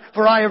 fear not,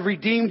 for I have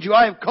redeemed you.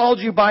 I have called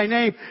you by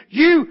name.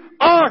 You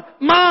are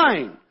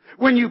mine.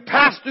 When you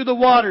pass through the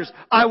waters,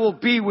 I will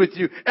be with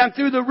you. And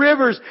through the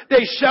rivers,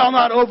 they shall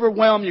not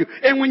overwhelm you.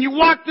 And when you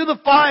walk through the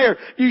fire,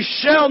 you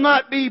shall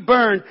not be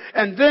burned.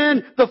 And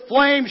then the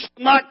flame shall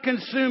not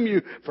consume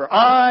you. For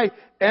I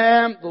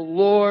am the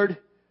Lord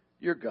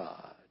your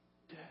God.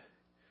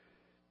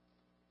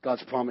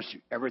 God's promised you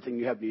everything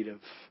you have need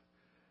of.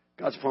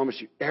 God's promised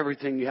you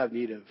everything you have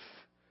need of.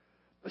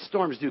 But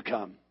storms do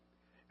come.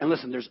 And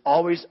listen, there's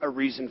always a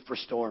reason for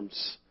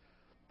storms.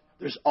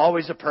 There's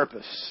always a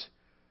purpose.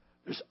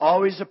 There's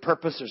always a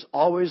purpose. There's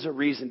always a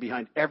reason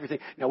behind everything.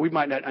 Now, we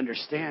might not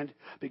understand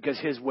because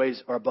His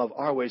ways are above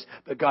our ways,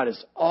 but God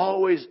is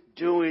always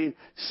doing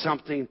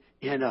something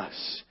in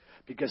us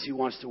because He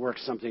wants to work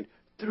something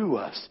through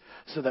us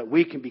so that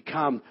we can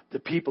become the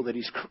people that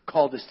He's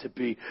called us to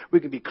be. We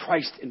can be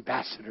Christ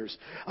ambassadors.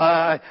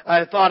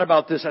 I thought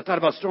about this. I thought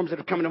about storms that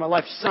have come into my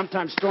life.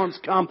 Sometimes storms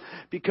come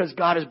because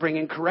God is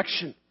bringing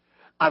correction.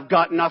 I've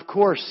gotten off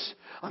course.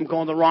 I'm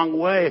going the wrong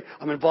way.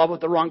 I'm involved with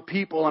the wrong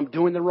people. I'm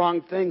doing the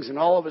wrong things. And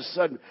all of a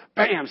sudden,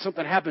 bam,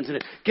 something happens and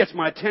it gets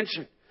my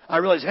attention. I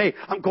realize, hey,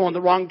 I'm going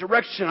the wrong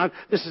direction.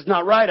 This is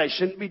not right. I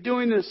shouldn't be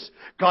doing this.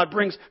 God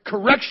brings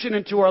correction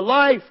into our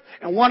life.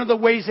 And one of the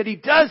ways that He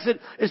does it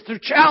is through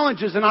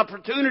challenges and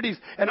opportunities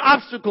and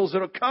obstacles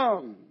that will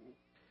come.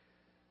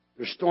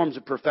 There's storms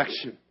of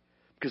perfection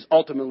because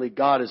ultimately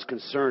God is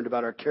concerned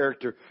about our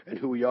character and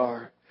who we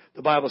are.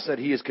 The Bible said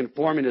He is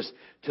conforming us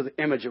to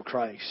the image of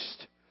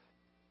Christ.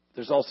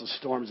 There's also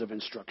storms of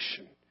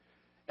instruction.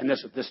 And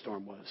that's what this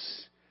storm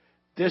was.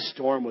 This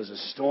storm was a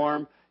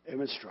storm of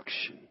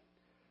instruction.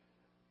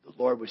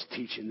 The Lord was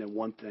teaching them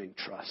one thing,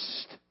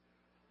 trust.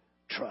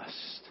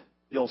 Trust.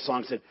 The old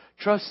song said,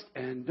 trust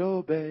and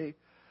obey,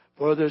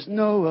 for there's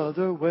no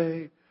other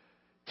way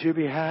to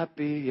be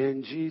happy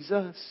in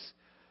Jesus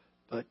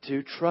but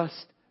to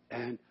trust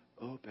and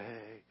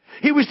obey.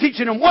 He was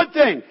teaching them one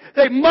thing.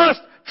 They must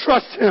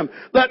trust Him.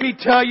 Let me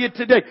tell you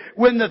today,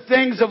 when the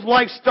things of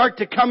life start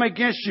to come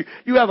against you,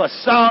 you have a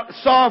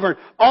sovereign,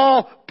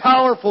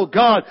 all-powerful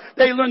God.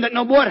 They learned that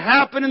no matter what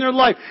happened in their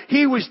life,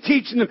 He was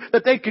teaching them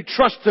that they could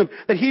trust Him,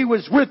 that He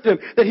was with them,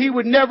 that He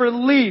would never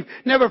leave,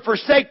 never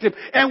forsake them.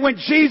 And when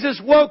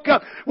Jesus woke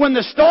up, when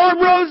the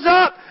storm rose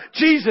up,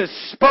 Jesus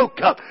spoke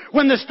up.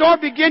 When the storm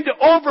began to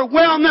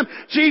overwhelm them,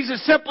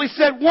 Jesus simply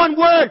said one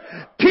word,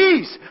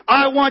 peace.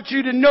 I want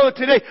you to know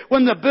today,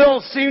 when the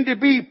bills seem to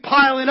be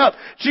piling up,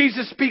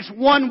 Jesus speaks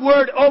one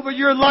word over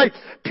your life,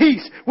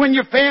 peace. When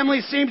your family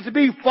seems to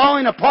be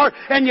falling apart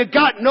and you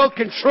got no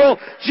control,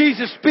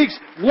 Jesus speaks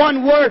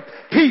one word,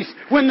 peace.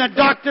 When the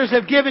doctors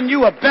have given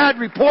you a bad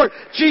report,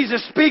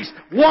 Jesus speaks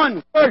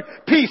one word,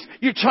 peace.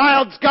 Your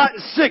child's gotten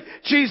sick,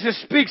 Jesus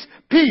speaks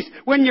peace.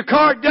 When your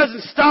car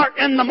doesn't start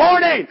in the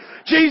morning,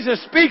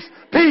 Jesus speaks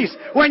peace.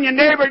 When your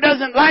neighbor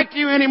doesn't like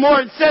you anymore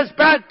and says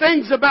bad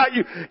things about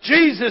you,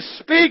 Jesus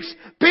speaks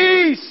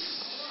peace.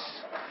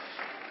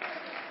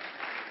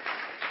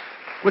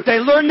 What they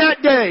learned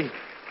that day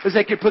is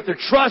they could put their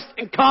trust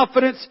and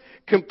confidence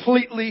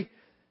completely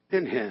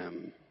in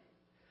Him.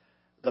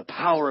 The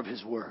power of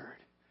His Word.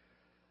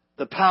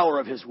 The power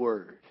of His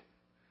Word.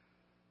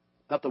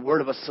 Not the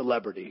word of a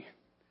celebrity.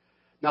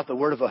 Not the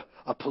word of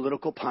a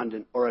political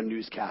pundit or a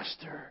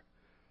newscaster.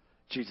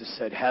 Jesus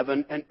said,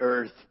 heaven and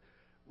earth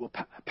will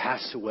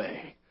pass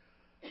away,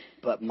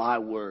 but my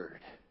word,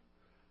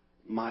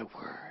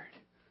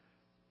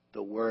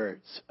 the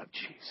words of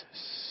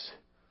Jesus,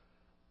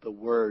 the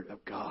Word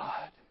of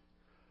God.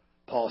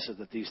 Paul said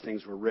that these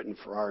things were written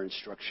for our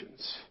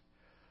instructions.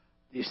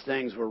 These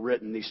things were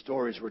written, these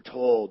stories were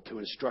told to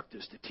instruct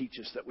us, to teach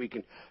us that we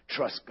can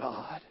trust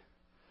God.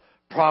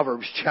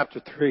 Proverbs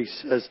chapter 3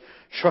 says,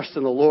 trust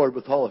in the Lord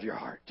with all of your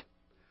heart.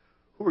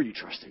 Who are you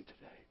trusting today?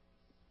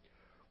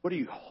 What are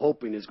you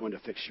hoping is going to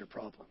fix your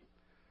problem?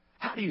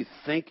 How do you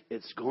think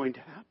it's going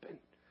to happen?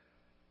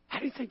 How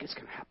do you think it's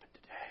going to happen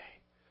today?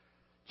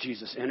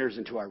 Jesus enters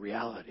into our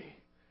reality.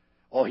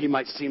 Oh, He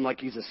might seem like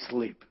He's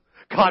asleep.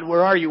 God,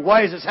 where are you?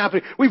 Why is this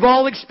happening? We've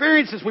all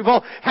experienced this. We've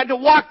all had to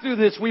walk through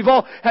this. We've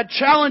all had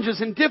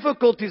challenges and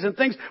difficulties and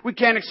things we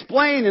can't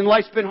explain. And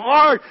life's been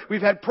hard.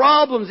 We've had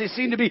problems. They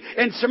seem to be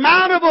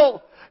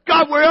insurmountable.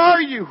 God, where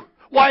are you?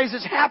 Why is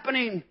this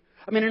happening?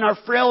 I mean, in our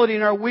frailty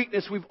and our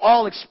weakness, we've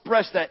all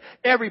expressed that.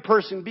 Every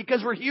person,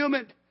 because we're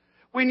human.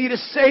 We need a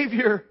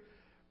Savior.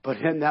 But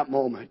in that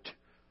moment,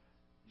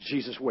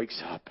 Jesus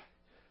wakes up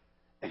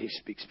and He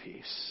speaks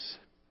peace.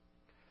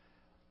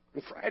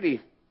 On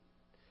Friday,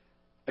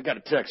 I got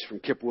a text from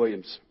Kip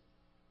Williams.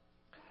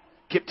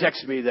 Kip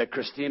texted me that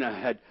Christina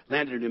had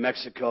landed in New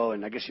Mexico,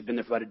 and I guess she'd been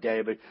there for about a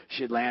day, but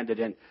she had landed,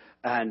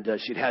 and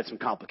she'd had some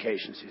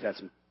complications. She'd had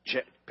some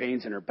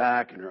pains in her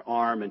back and her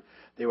arm, and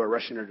they were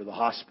rushing her to the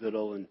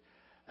hospital,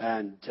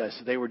 and so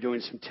they were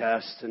doing some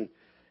tests,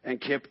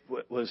 and Kip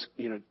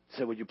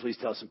said, would you please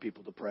tell some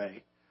people to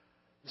pray?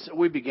 So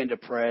we began to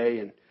pray,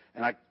 and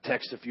I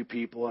texted a few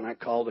people, and I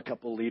called a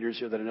couple of leaders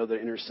here that I know that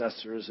are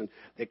intercessors, and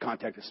they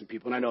contacted some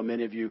people. And I know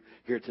many of you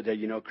here today,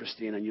 you know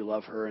Christina, and you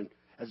love her. And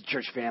as a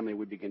church family,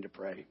 we begin to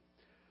pray.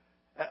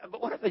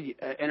 But one of the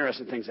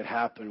interesting things that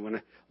happened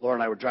when Laura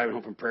and I were driving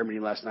home from prayer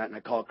meeting last night, and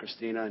I called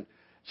Christina, and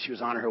she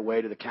was on her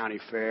way to the county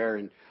fair,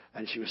 and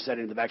she was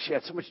sitting in the back. She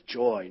had so much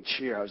joy and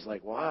cheer. I was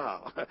like,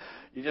 wow,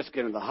 you just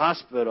get in the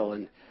hospital.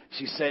 And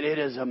she said, it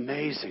is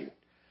amazing.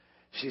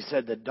 She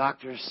said, the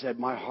doctor said,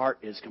 my heart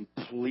is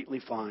completely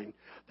fine.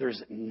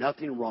 There's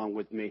nothing wrong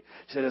with me.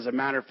 She said, as a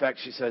matter of fact,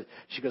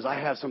 she goes, I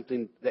have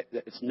something that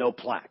it's no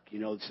plaque. You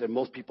know, she said,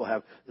 most people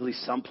have at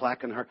least some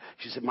plaque in her.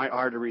 She said, my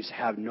arteries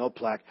have no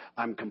plaque.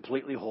 I'm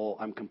completely whole.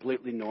 I'm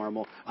completely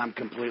normal. I'm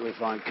completely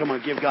fine. Come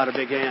on, give God a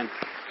big hand.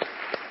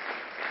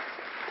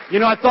 You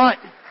know, I thought,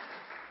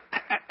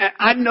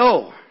 I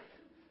know.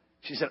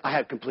 She said, I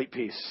have complete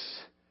peace.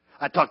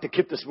 I talked to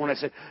Kip this morning. I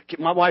said,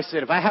 Kip, my wife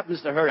said, if I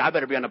happens to hurt, I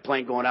better be on a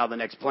plane going out of the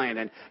next plane.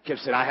 And Kip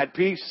said, I had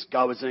peace.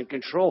 God was in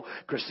control.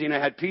 Christina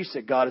had peace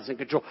that God is in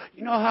control.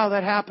 You know how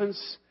that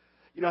happens?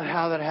 You know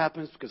how that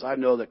happens? Because I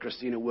know that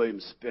Christina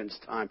Williams spends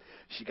time.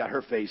 She got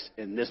her face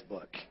in this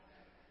book.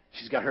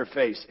 She's got her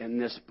face in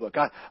this book.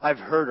 I've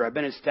heard her. I've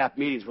been in staff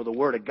meetings where the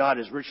Word of God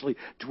is richly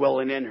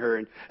dwelling in her.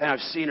 And I've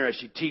seen her as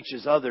she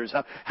teaches others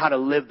how to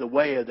live the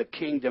way of the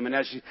kingdom. And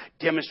as she's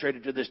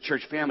demonstrated to this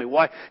church family.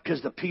 Why?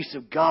 Because the peace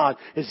of God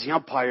is the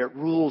umpire. It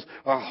rules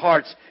our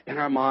hearts and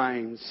our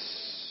minds.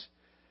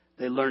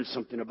 They learned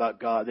something about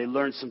God. They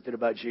learned something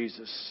about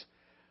Jesus.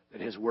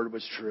 That His Word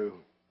was true.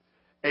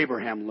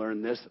 Abraham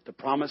learned this. That the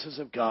promises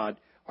of God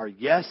are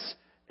yes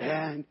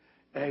and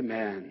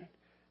amen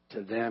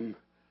to them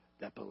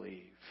that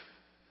believe.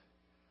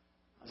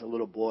 I was a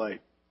little boy,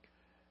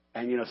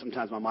 and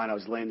sometimes in my mind I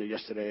was laying there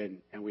yesterday,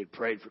 and we had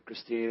prayed for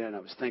Christina, and I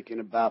was thinking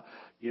about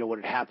what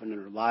had happened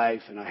in her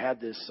life, and I had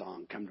this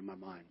song come to my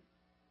mind.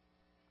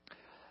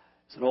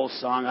 It's an old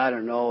song. I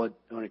don't know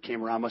when it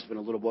came around. I must have been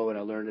a little boy when I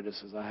learned it. It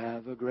says, I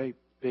have a great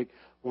big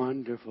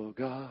wonderful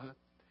God,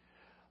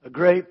 a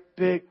great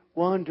big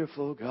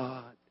wonderful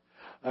God,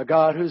 A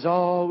God who's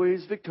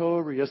always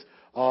victorious,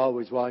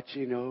 always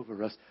watching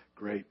over us.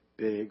 Great,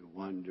 big,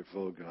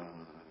 wonderful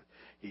God.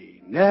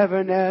 He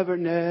never, never,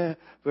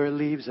 never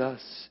leaves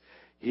us.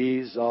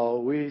 He's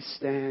always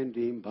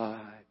standing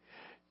by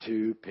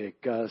to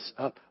pick us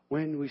up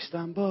when we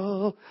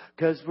stumble,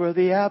 'cause we're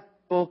the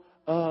apple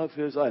of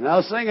His eye.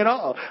 Now sing it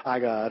all. I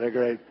got a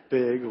great,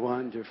 big,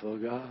 wonderful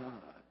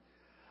God.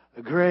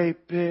 A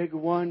great, big,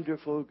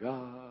 wonderful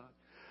God.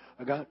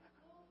 I got...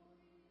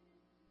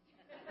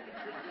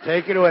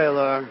 Take it away,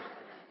 Laura.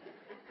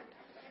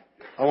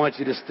 I want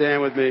you to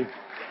stand with me.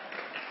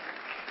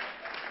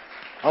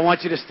 I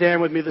want you to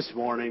stand with me this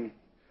morning.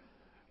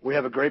 We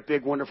have a great,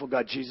 big, wonderful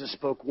God. Jesus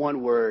spoke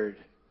one word.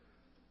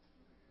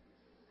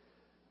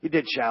 He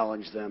did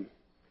challenge them.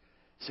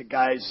 He said,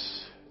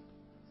 guys,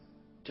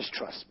 just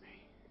trust me.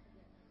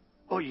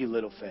 Oh, you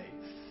little faith.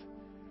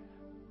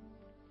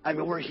 I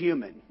mean, we're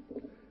human.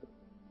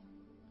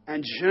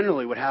 And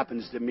generally what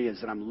happens to me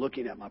is that I'm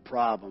looking at my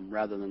problem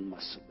rather than my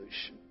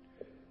solution.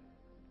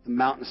 The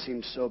mountain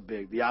seems so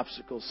big. The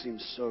obstacle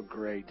seems so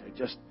great.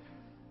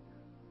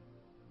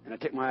 And I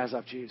take my eyes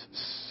off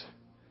Jesus.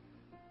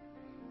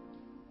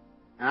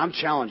 And I'm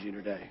challenging you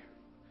today.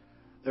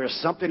 There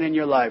is something in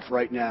your life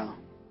right now.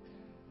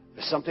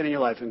 There's something in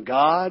your life, and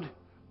God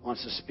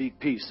wants to speak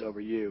peace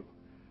over you.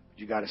 But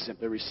you got to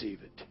simply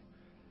receive it.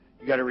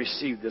 You got to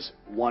receive this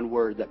one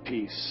word, that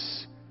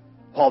peace.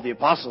 Paul the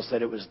Apostle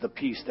said it was the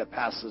peace that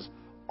passes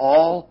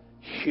all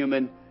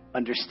human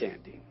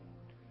understanding.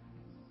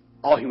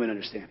 All human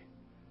understanding.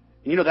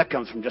 And you know that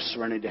comes from just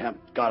surrendering to Him.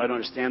 God, I don't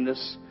understand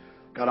this.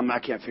 God, I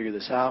can't figure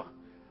this out.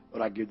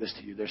 But I give this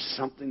to you. There's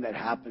something that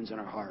happens in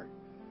our heart.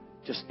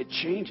 It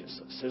changes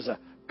us. There's a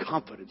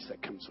confidence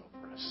that comes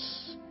over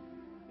us.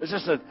 There's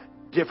just a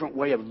different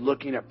way of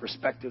looking at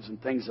perspectives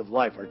and things of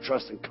life. Our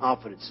trust and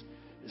confidence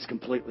is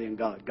completely in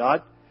God.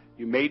 God,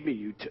 you made me.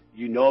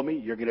 You know me.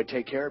 You're going to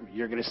take care of me.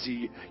 You're going to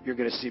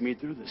see me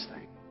through this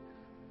thing.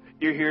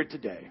 You're here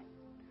today.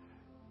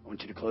 I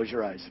want you to close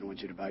your eyes and I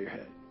want you to bow your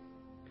head.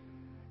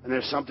 And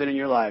there's something in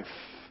your life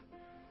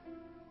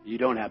you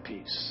don't have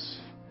peace.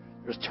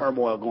 There's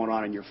turmoil going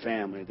on in your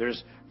family.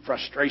 There's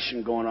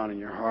frustration going on in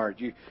your heart.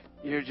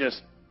 You're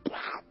just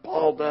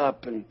balled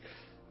up. And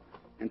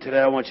today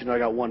I want you to know I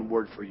got one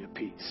word for you,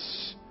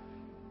 peace.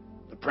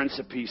 The Prince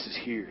of Peace is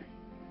here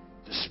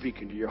to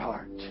speak into your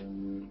heart.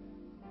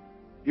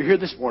 You're here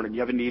this morning.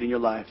 You have a need in your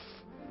life.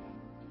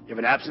 You have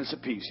an absence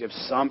of peace. You have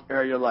some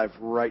area of your life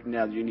right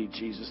now that you need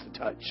Jesus to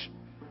touch.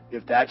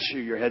 If that's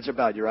you, your heads are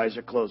bowed, your eyes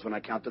are closed. When I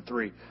count to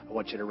 3, I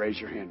want you to raise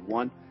your hand.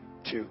 1,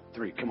 2,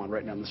 3. Come on,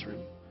 right now in this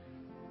room.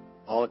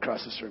 All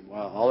across this room.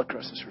 Wow, all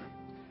across this room.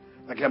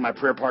 I can have my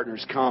prayer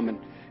partners come.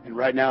 And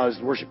right now, as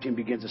the worship team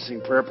begins to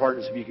sing, prayer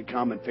partners, if you could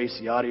come and face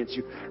the audience,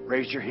 you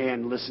raise your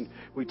hand and listen.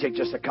 We take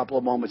just a couple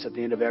of moments at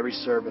the end of every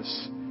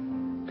service.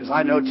 Because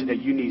I know today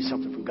you need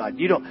something from God.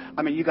 You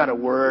got a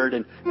word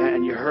and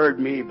you heard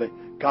me, but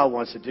God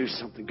wants to do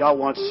something. God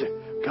wants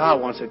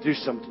to do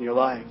something in your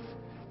life.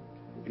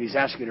 And He's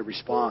asking you to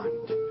respond.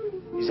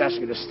 He's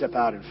asking you to step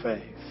out in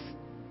faith.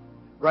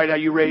 Right now,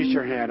 you raised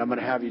your hand. I'm going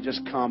to have you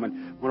just come,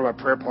 and one of our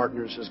prayer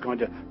partners is going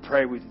to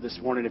pray with you this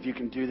morning. If you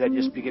can do that,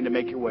 just begin to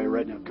make your way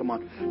right now. Come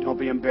on. Don't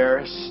be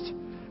embarrassed.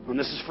 And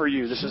this is for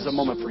you. This is the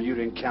moment for you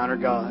to encounter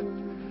God.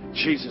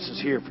 Jesus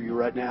is here for you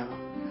right now.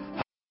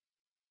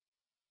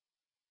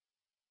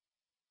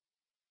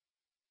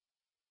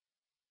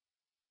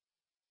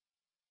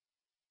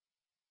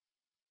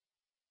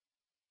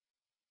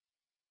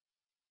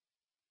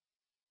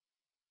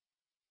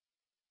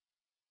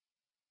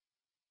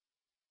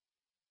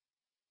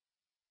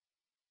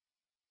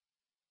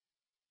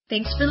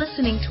 Thanks for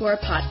listening to our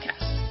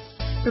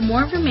podcast. For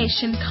more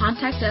information,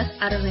 contact us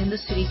at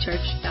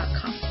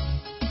orlandocitychurch.com.